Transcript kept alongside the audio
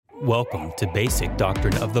Welcome to Basic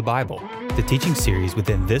Doctrine of the Bible. The teaching series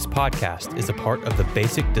within this podcast is a part of the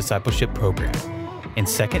Basic Discipleship Program. In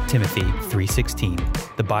 2 Timothy 3:16,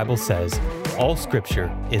 the Bible says, "All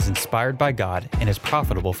Scripture is inspired by God and is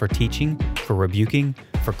profitable for teaching, for rebuking,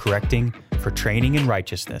 for correcting, for training in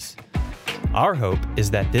righteousness." Our hope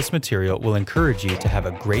is that this material will encourage you to have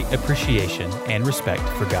a great appreciation and respect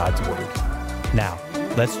for God's Word. Now,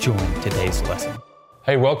 let's join today's lesson.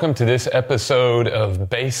 Hey, welcome to this episode of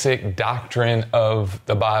Basic Doctrine of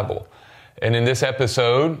the Bible. And in this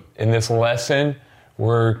episode, in this lesson,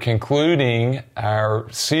 we're concluding our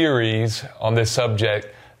series on this subject,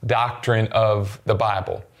 Doctrine of the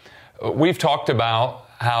Bible. We've talked about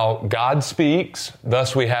how God speaks,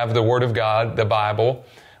 thus we have the Word of God, the Bible.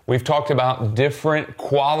 We've talked about different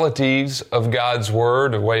qualities of God's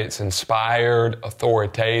Word, the way it's inspired,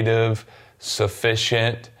 authoritative,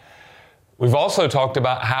 sufficient. We've also talked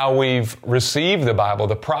about how we've received the Bible,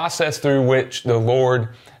 the process through which the Lord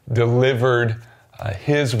delivered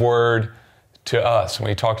His Word to us. And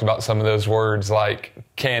we talked about some of those words like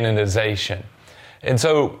canonization. And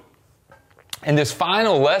so in this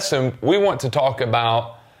final lesson, we want to talk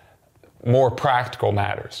about more practical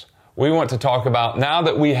matters. We want to talk about, now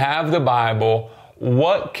that we have the Bible,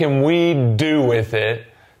 what can we do with it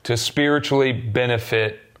to spiritually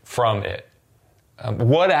benefit from it?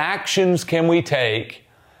 What actions can we take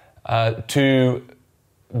to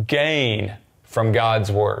gain from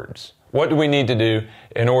God's words? What do we need to do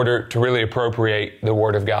in order to really appropriate the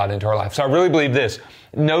Word of God into our life? So I really believe this: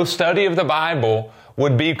 no study of the Bible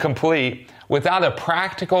would be complete without a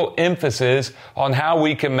practical emphasis on how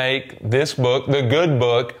we can make this book, the good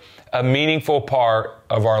book, a meaningful part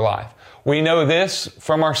of our life. We know this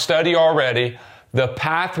from our study already. The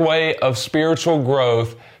pathway of spiritual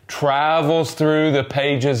growth travels through the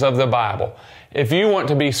pages of the Bible. If you want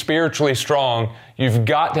to be spiritually strong, you've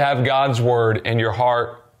got to have God's Word in your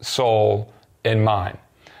heart, soul, and mind.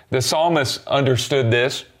 The psalmist understood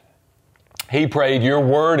this. He prayed, "Your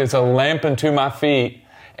Word is a lamp unto my feet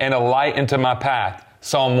and a light unto my path."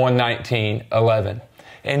 Psalm 119:11.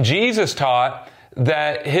 And Jesus taught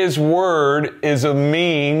that His Word is a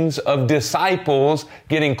means of disciples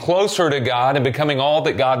getting closer to God and becoming all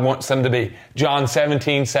that God wants them to be. John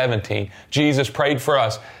 17:17. Jesus prayed for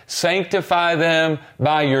us, "Sanctify them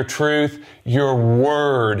by your truth. Your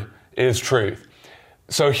Word is truth."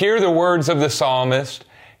 So hear the words of the psalmist.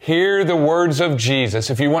 Hear the words of Jesus.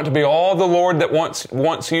 If you want to be all the Lord that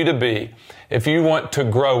wants you to be, if you want to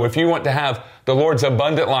grow, if you want to have the Lord's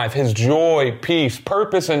abundant life, His joy, peace,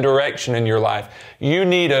 purpose, and direction in your life, you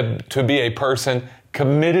need to be a person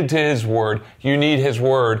committed to His Word. You need His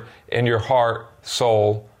Word in your heart,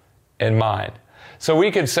 soul, and mind. So we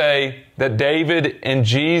could say that David and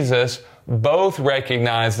Jesus both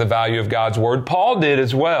recognized the value of God's Word. Paul did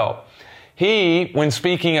as well. He, when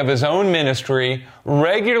speaking of his own ministry,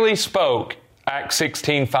 regularly spoke, Acts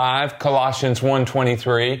 16:5, Colossians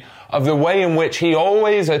 1:23, of the way in which he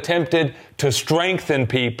always attempted to strengthen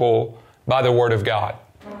people by the Word of God.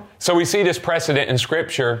 So we see this precedent in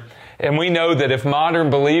Scripture, and we know that if modern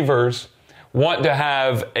believers want to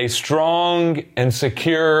have a strong and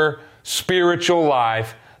secure spiritual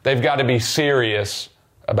life, they've got to be serious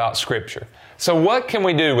about Scripture. So what can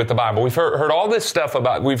we do with the Bible? We've heard all this stuff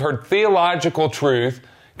we've heard theological truth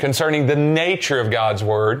concerning the nature of God's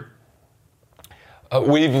Word.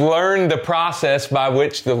 We've learned the process by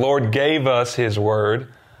which the Lord gave us His Word.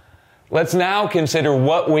 Let's now consider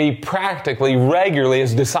what we practically, regularly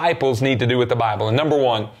as disciples need to do with the Bible. And number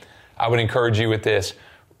one, I would encourage you with this: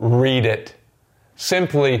 read it.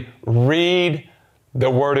 Simply read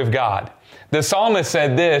the Word of God. The psalmist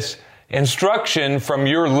said this: "Instruction from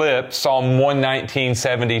your lips," Psalm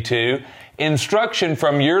 119:72, "instruction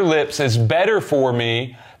from your lips is better for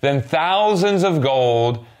me than thousands of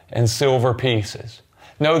gold and silver pieces."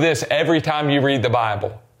 Know this: every time you read the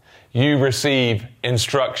Bible, you receive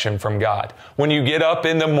instruction from God. When you get up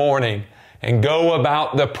in the morning and go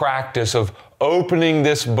about the practice of opening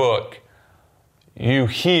this book, you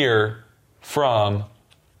hear from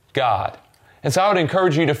God. And so I would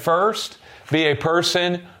encourage you to first be a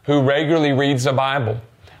person who regularly reads the Bible.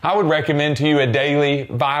 I would recommend to you a daily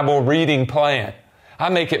Bible reading plan. I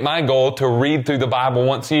make it my goal to read through the Bible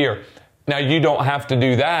once a year. Now, you don't have to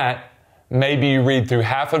do that. Maybe you read through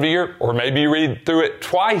half of a year, or maybe you read through it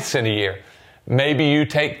twice in a year. Maybe you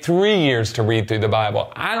take 3 years to read through the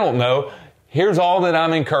Bible. I don't know. Here's all that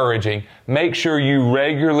I'm encouraging. Make sure you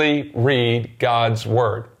regularly read God's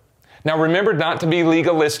Word. Now, remember not to be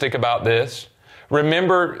legalistic about this.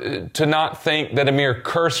 Remember to not think that a mere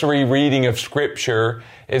cursory reading of Scripture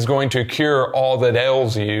is going to cure all that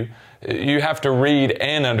ails you. You have to read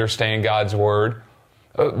and understand God's Word.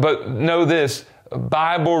 But know this,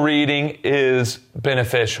 Bible reading is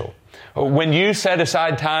beneficial. When you set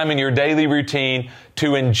aside time in your daily routine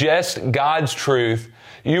to ingest God's truth,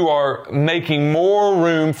 you are making more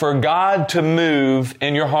room for God to move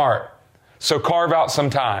in your heart. So carve out some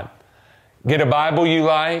time. Get a Bible you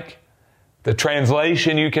like, the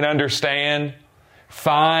translation you can understand.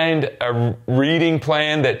 Find a reading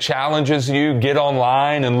plan that challenges you. Get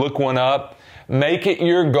online and look one up. Make it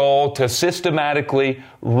your goal to systematically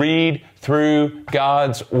read through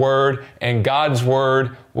God's Word, and God's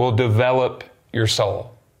Word will develop your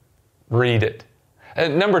soul. Read it.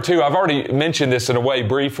 Number two, I've already mentioned this in a way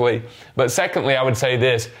briefly, but secondly, I would say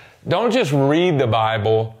this. Don't just read the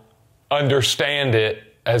Bible, understand it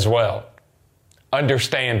as well.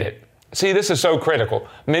 Understand it. See, this is so critical.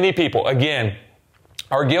 Many people, again,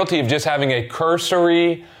 are guilty of just having a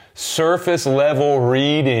cursory, surface level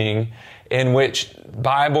reading in which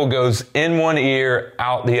Bible goes in one ear,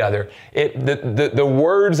 out the other. The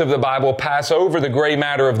words of the Bible pass over the gray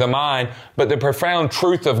matter of the mind, but the profound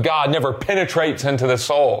truth of God never penetrates into the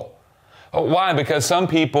soul. Why? Because some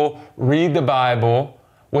people read the Bible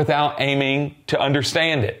without aiming to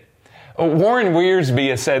understand it. Warren Wiersbe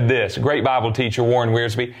has said this, great Bible teacher Warren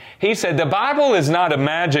Wiersbe. He said, the Bible is not a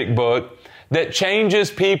magic book that changes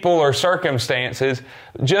people or circumstances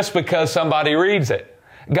just because somebody reads it.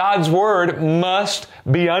 God's Word must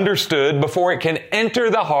be understood before it can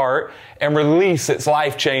enter the heart and release its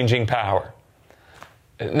life-changing power.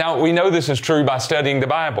 Now, we know this is true by studying the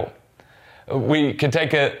Bible. We can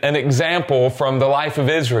take an example from the life of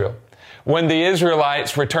Israel. When the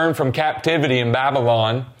Israelites returned from captivity in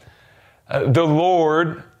Babylon, the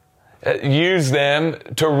Lord used them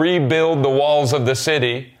to rebuild the walls of the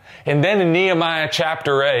city. And then in Nehemiah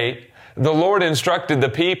chapter 8, the Lord instructed the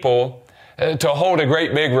people to hold a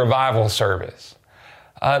great big revival service.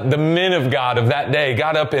 The men of God of that day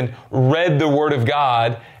got up and read the Word of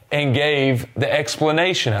God and gave the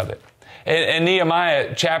explanation of it. And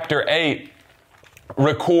Nehemiah chapter 8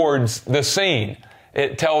 records the scene.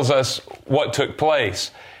 It tells us what took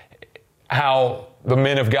place, how the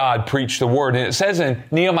men of God preached the Word. And it says in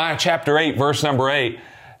Nehemiah chapter 8, verse number 8,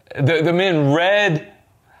 the men read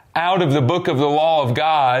out of the book of the law of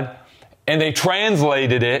God, and they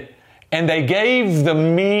translated it, and they gave the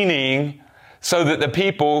meaning so that the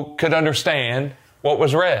people could understand what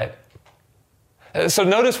was read. So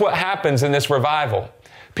notice what happens in this revival.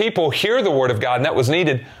 People hear the Word of God, and that was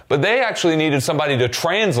needed, but they actually needed somebody to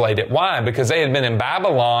translate it. Why? Because they had been in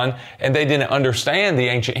Babylon, and they didn't understand the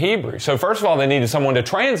ancient Hebrew. So first of all, they needed someone to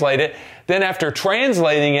translate it. Then after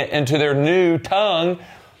translating it into their new tongue,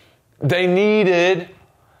 they needed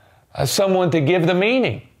someone to give the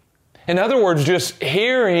meaning. In other words, just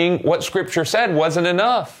hearing what Scripture said wasn't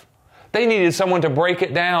enough. They needed someone to break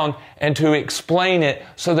it down and to explain it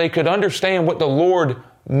so they could understand what the Lord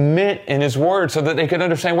meant in His Word, so that they could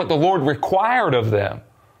understand what the Lord required of them.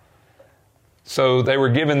 So they were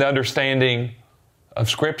given the understanding of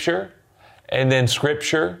Scripture, and then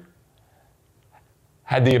Scripture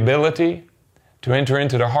had the ability to enter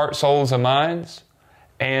into their hearts, souls, and minds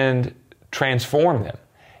and transform them.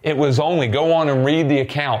 It was only, go on and read the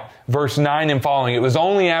account, verse 9 and following. It was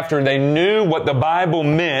only after they knew what the Bible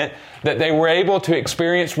meant that they were able to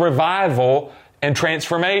experience revival and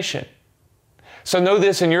transformation. So know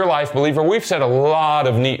this in your life, believer. We've said a lot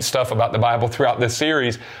of neat stuff about the Bible throughout this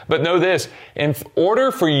series, but know this, in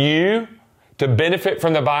order for you to benefit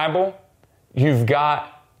from the Bible, you've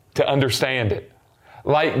got to understand it.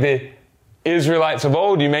 Like the Israelites of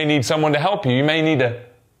old, you may need someone to help you. You may need to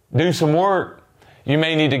do some work. You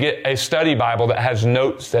may need to get a study Bible that has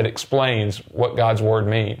notes that explains what God's Word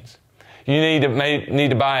means. You may need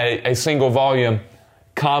to buy a single volume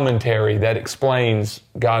commentary that explains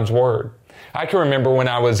God's Word. I can remember when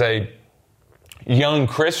I was a young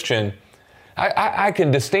Christian, I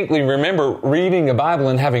can distinctly remember reading the Bible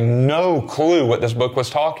and having no clue what this book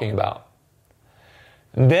was talking about.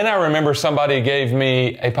 Then I remember somebody gave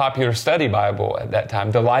me a popular study Bible at that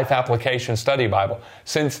time, the Life Application Study Bible.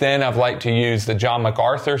 Since then, I've liked to use the John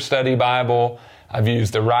MacArthur Study Bible. I've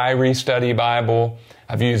used the Ryrie Study Bible.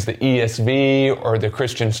 I've used the ESV or the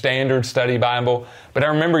Christian Standard Study Bible. But I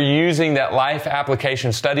remember using that Life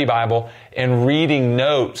Application Study Bible and reading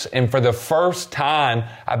notes. And for the first time,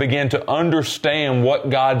 I began to understand what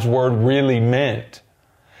God's Word really meant.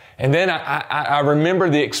 And then I remember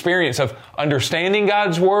the experience of understanding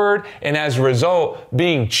God's Word and as a result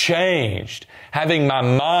being changed, having my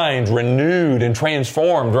mind renewed and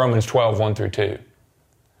transformed, Romans 12, 1 through 2.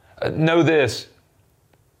 Know this,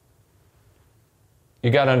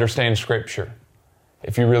 you got to understand Scripture.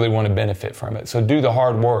 if you really want to benefit from it. So do the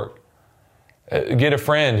hard work. Get a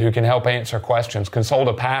friend who can help answer questions. Consult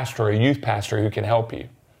a pastor, a youth pastor who can help you.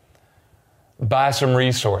 Buy some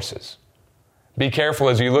resources. Be careful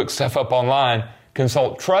as you look stuff up online.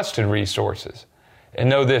 Consult trusted resources. And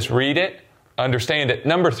know this, read it, understand it.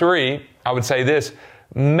 Number 3, I would say this,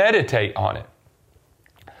 meditate on it.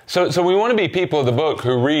 So we want to be people of the book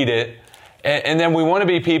who read it, and then we want to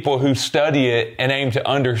be people who study it and aim to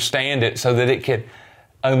understand it so that it can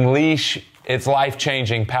unleash its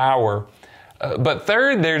life-changing power. But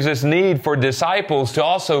third, there's this need for disciples to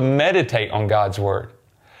also meditate on God's Word.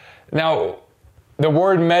 Now, the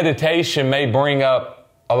word meditation may bring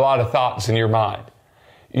up a lot of thoughts in your mind.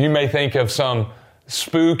 You may think of some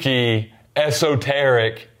spooky,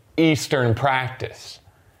 esoteric Eastern practice.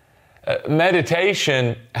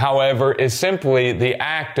 Meditation, however, is simply the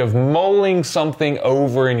act of mulling something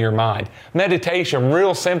over in your mind. Meditation,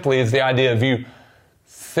 real simply, is the idea of you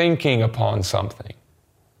thinking upon something.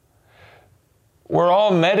 We're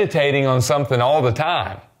all meditating on something all the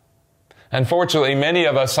time. Unfortunately, many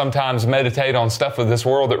of us sometimes meditate on stuff of this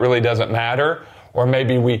world that really doesn't matter, or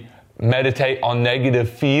maybe we meditate on negative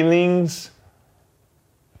feelings.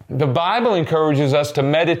 The Bible encourages us to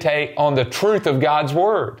meditate on the truth of God's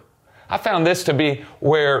Word. I found this to be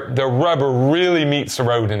where the rubber really meets the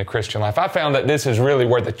road in the Christian life. I found that this is really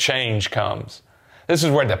where the change comes. This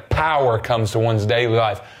is where the power comes to one's daily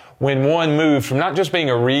life. When one moves from not just being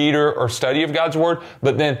a reader or study of God's Word,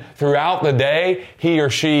 but then throughout the day, he or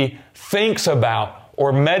she thinks about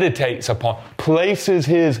or meditates upon, places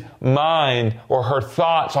his mind or her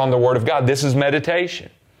thoughts on the Word of God. This is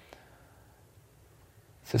meditation.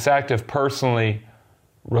 It's this act of personally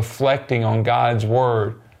reflecting on God's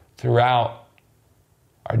Word throughout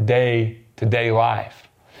our day-to-day life.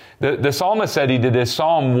 The psalmist said he did this,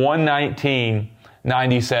 Psalm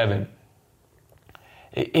 119:97.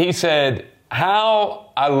 He said,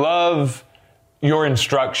 "How I love your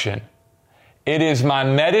instruction. It is my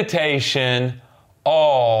meditation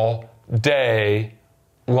all day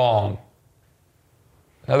long."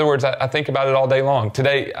 In other words, I think about it all day long.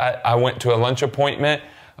 Today, I went to a lunch appointment.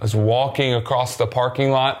 I was walking across the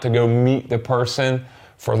parking lot to go meet the person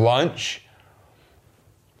for lunch.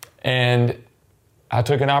 And I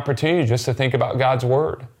took an opportunity just to think about God's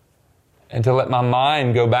Word and to let my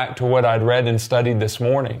mind go back to what I'd read and studied this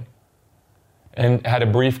morning. And had a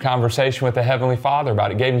brief conversation with the Heavenly Father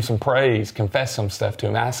about it. Gave Him some praise, confessed some stuff to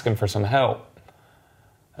Him, asked Him for some help.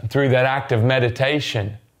 And through that act of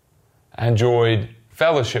meditation, I enjoyed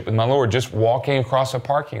fellowship with my Lord, just walking across a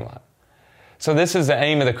parking lot. So this is the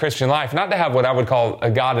aim of the Christian life, not to have what I would call a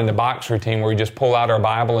God-in-the-box routine where we just pull out our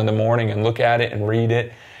Bible in the morning and look at it and read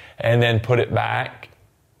it and then put it back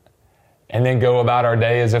and then go about our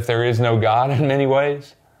day as if there is no God in many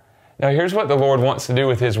ways. Now, here's what the Lord wants to do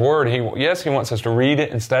with His Word. He wants us to read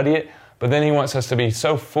it and study it, but then He wants us to be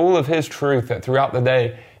so full of His truth that throughout the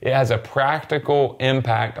day, it has a practical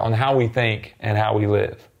impact on how we think and how we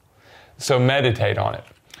live. So meditate on it.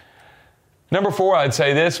 Number 4, I'd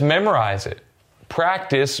say this, memorize it.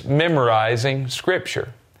 Practice memorizing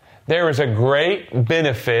Scripture. There is a great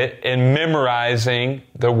benefit in memorizing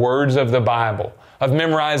the words of the Bible, of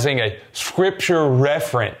memorizing a Scripture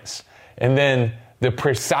reference, and then the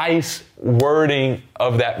precise wording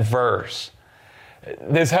of that verse.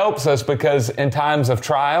 This helps us because in times of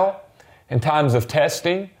trial, in times of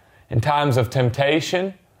testing, in times of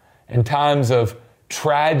temptation, in times of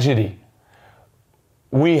tragedy,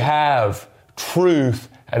 we have truth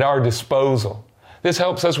at our disposal. This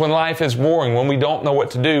helps us when life is boring, when we don't know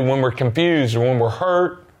what to do, when we're confused, or when we're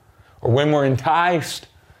hurt, or when we're enticed.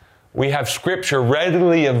 We have Scripture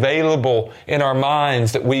readily available in our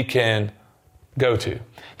minds that we can go to.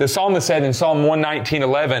 The psalmist said in Psalm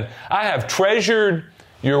 119:11, "I have treasured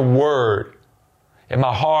your word in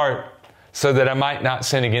my heart so that I might not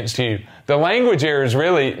sin against you." The language here is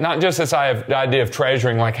really not just this idea of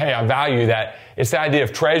treasuring, like, hey, I value that. It's the idea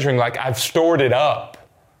of treasuring, like I've stored it up.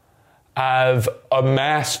 I've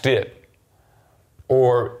amassed it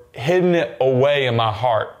or hidden it away in my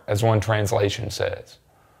heart, as one translation says.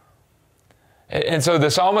 And so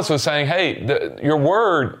the psalmist was saying, hey, your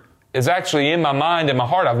word is actually in my mind and my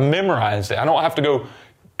heart. I've memorized it. I don't have to go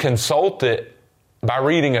consult it by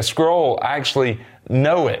reading a scroll. I actually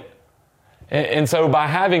know it. And so by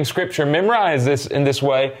having Scripture memorized in this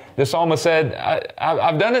way, the psalmist said,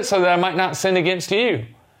 I've done it so that I might not sin against you.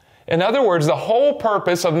 In other words, the whole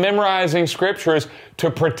purpose of memorizing Scripture is to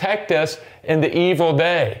protect us in the evil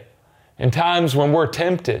day, in times when we're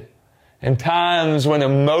tempted, in times when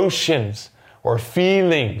emotions or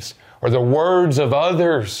feelings or the words of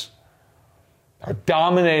others are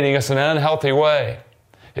dominating us in an unhealthy way.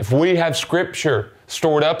 If we have Scripture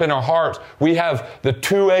stored up in our hearts, we have the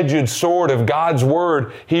two-edged sword of God's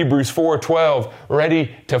Word, Hebrews 4:12,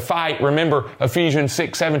 ready to fight. Remember Ephesians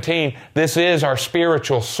 6:17, this is our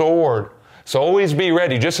spiritual sword. So always be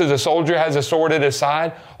ready. Just as a soldier has a sword at his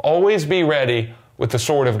side, always be ready with the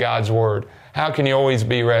sword of God's Word. How can you always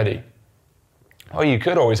be ready? Well, you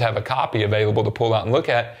could always have a copy available to pull out and look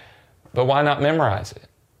at, but why not memorize it?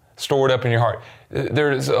 Store it up in your heart.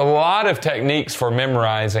 There's a lot of techniques for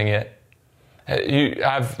memorizing it.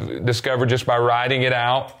 I've discovered just by writing it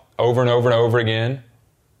out over and over and over again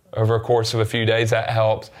over a course of a few days, that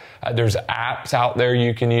helps. There's apps out there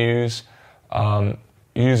you can use.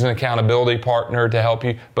 Use an accountability partner to help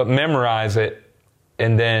you, but memorize it,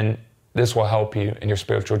 and then this will help you in your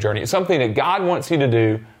spiritual journey. It's something that God wants you to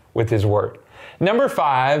do with His Word. Number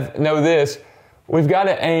 5, know this, we've got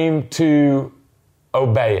to aim to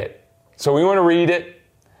obey it. So we want to read it,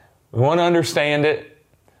 we want to understand it,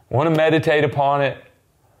 we want to meditate upon it,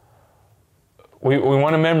 we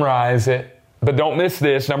want to memorize it, but don't miss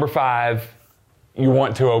this, number 5, you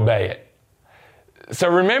want to obey it. So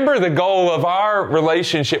remember, the goal of our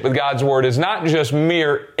relationship with God's Word is not just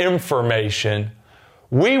mere information.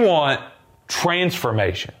 We want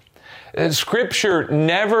transformation. Scripture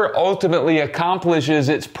never ultimately accomplishes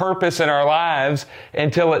its purpose in our lives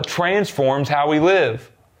until it transforms how we live.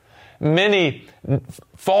 Many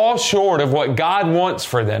fall short of what God wants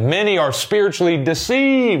for them. Many are spiritually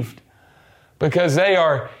deceived because they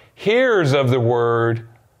are hearers of the Word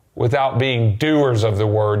without being doers of the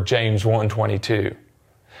Word, James 1:22.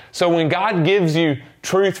 So when God gives you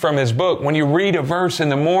truth from His book, when you read a verse in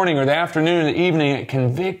the morning or the afternoon or the evening, it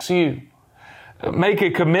convicts you. Make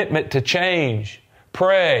a commitment to change,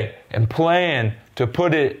 pray, and plan to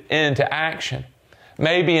put it into action.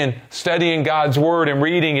 Maybe in studying God's Word and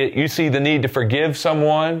reading it, you see the need to forgive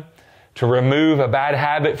someone, to remove a bad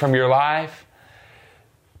habit from your life,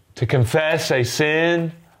 to confess a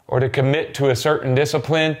sin, or to commit to a certain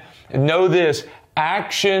discipline. And know this,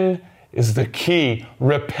 action is the key.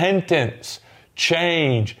 Repentance,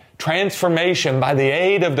 change, transformation by the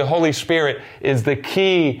aid of the Holy Spirit is the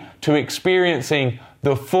key to experiencing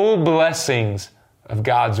the full blessings of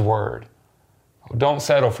God's Word. Don't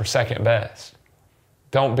settle for second best.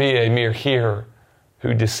 Don't be a mere hearer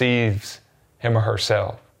who deceives him or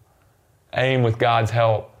herself. Aim with God's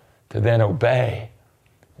help to then obey,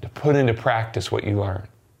 to put into practice what you learn.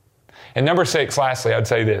 And number 6, lastly, I'd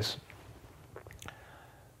say this.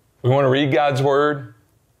 We want to read God's Word.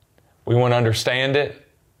 We want to understand it.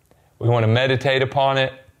 We want to meditate upon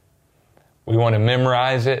it. We want to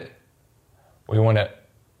memorize it. We want to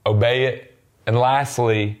obey it. And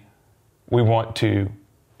lastly, we want to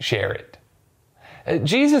share it.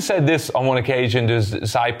 Jesus said this on one occasion to His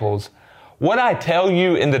disciples, "What I tell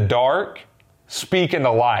you in the dark, speak in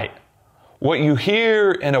the light. What you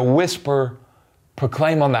hear in a whisper,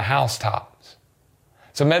 proclaim on the housetops."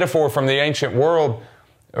 It's a metaphor from the ancient world.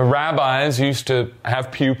 Rabbis used to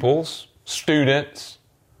have pupils, students,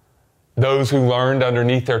 those who learned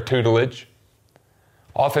underneath their tutelage.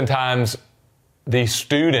 Oftentimes, these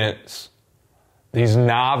students, these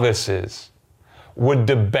novices, would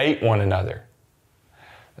debate one another.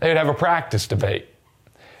 They would have a practice debate.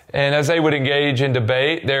 And as they would engage in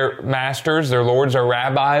debate, their masters, their lords, their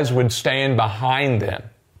rabbis would stand behind them.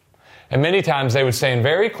 And many times they would stand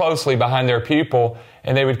very closely behind their pupil,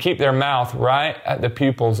 and they would keep their mouth right at the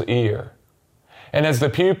pupil's ear. And as the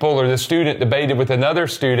pupil or the student debated with another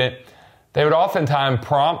student, they would oftentimes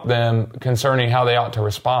prompt them concerning how they ought to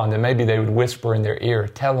respond. And maybe they would whisper in their ear,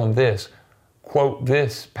 tell them this, quote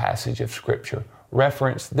this passage of Scripture,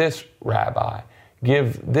 reference this rabbi,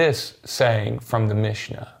 give this saying from the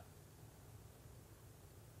Mishnah.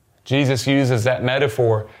 Jesus uses that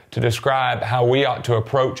metaphor to describe how we ought to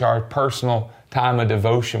approach our personal time of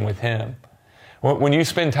devotion with Him. When you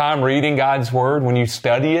spend time reading God's Word, when you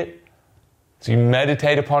study it, so you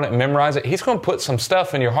meditate upon it and memorize it, He's going to put some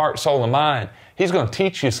stuff in your heart, soul, and mind. He's going to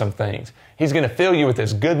teach you some things. He's going to fill you with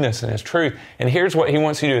His goodness and His truth. And here's what He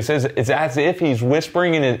wants you to do. It says it's as if He's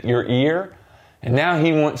whispering in your ear, and now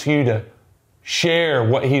He wants you to share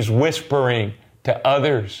what He's whispering to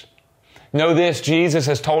others. Know this, Jesus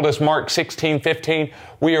has told us, Mark 16:15,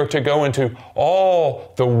 we are to go into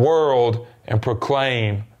all the world and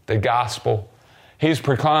proclaim the gospel. He's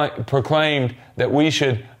proclaimed that we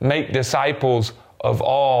should make disciples of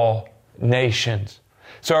all nations.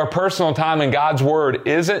 So our personal time in God's Word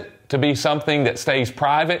isn't to be something that stays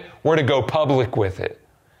private. We're to go public with it.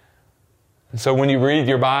 And so when you read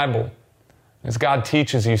your Bible, as God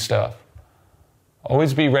teaches you stuff,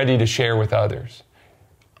 always be ready to share with others.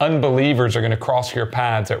 Unbelievers are going to cross your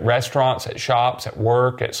paths at restaurants, at shops, at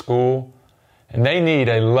work, at school. And they need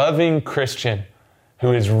a loving Christian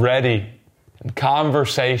who is ready in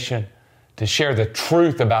conversation to share the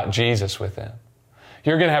truth about Jesus with them.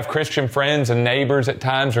 You're going to have Christian friends and neighbors at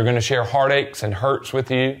times who are going to share heartaches and hurts with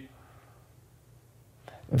you.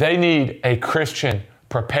 They need a Christian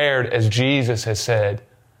prepared, as Jesus has said,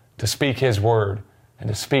 to speak His word and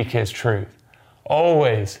to speak His truth.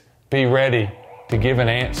 Always be ready to give an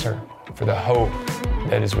answer for the hope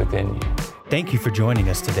that is within you. Thank you for joining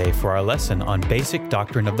us today for our lesson on basic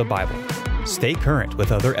doctrine of the Bible. Stay current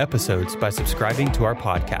with other episodes by subscribing to our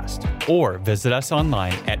podcast or visit us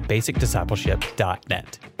online at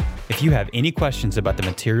basicdiscipleship.net. If you have any questions about the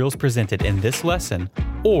materials presented in this lesson,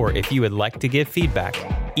 or if you would like to give feedback,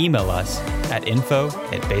 email us at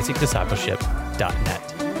info@basicdiscipleship.net.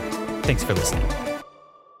 Thanks for listening.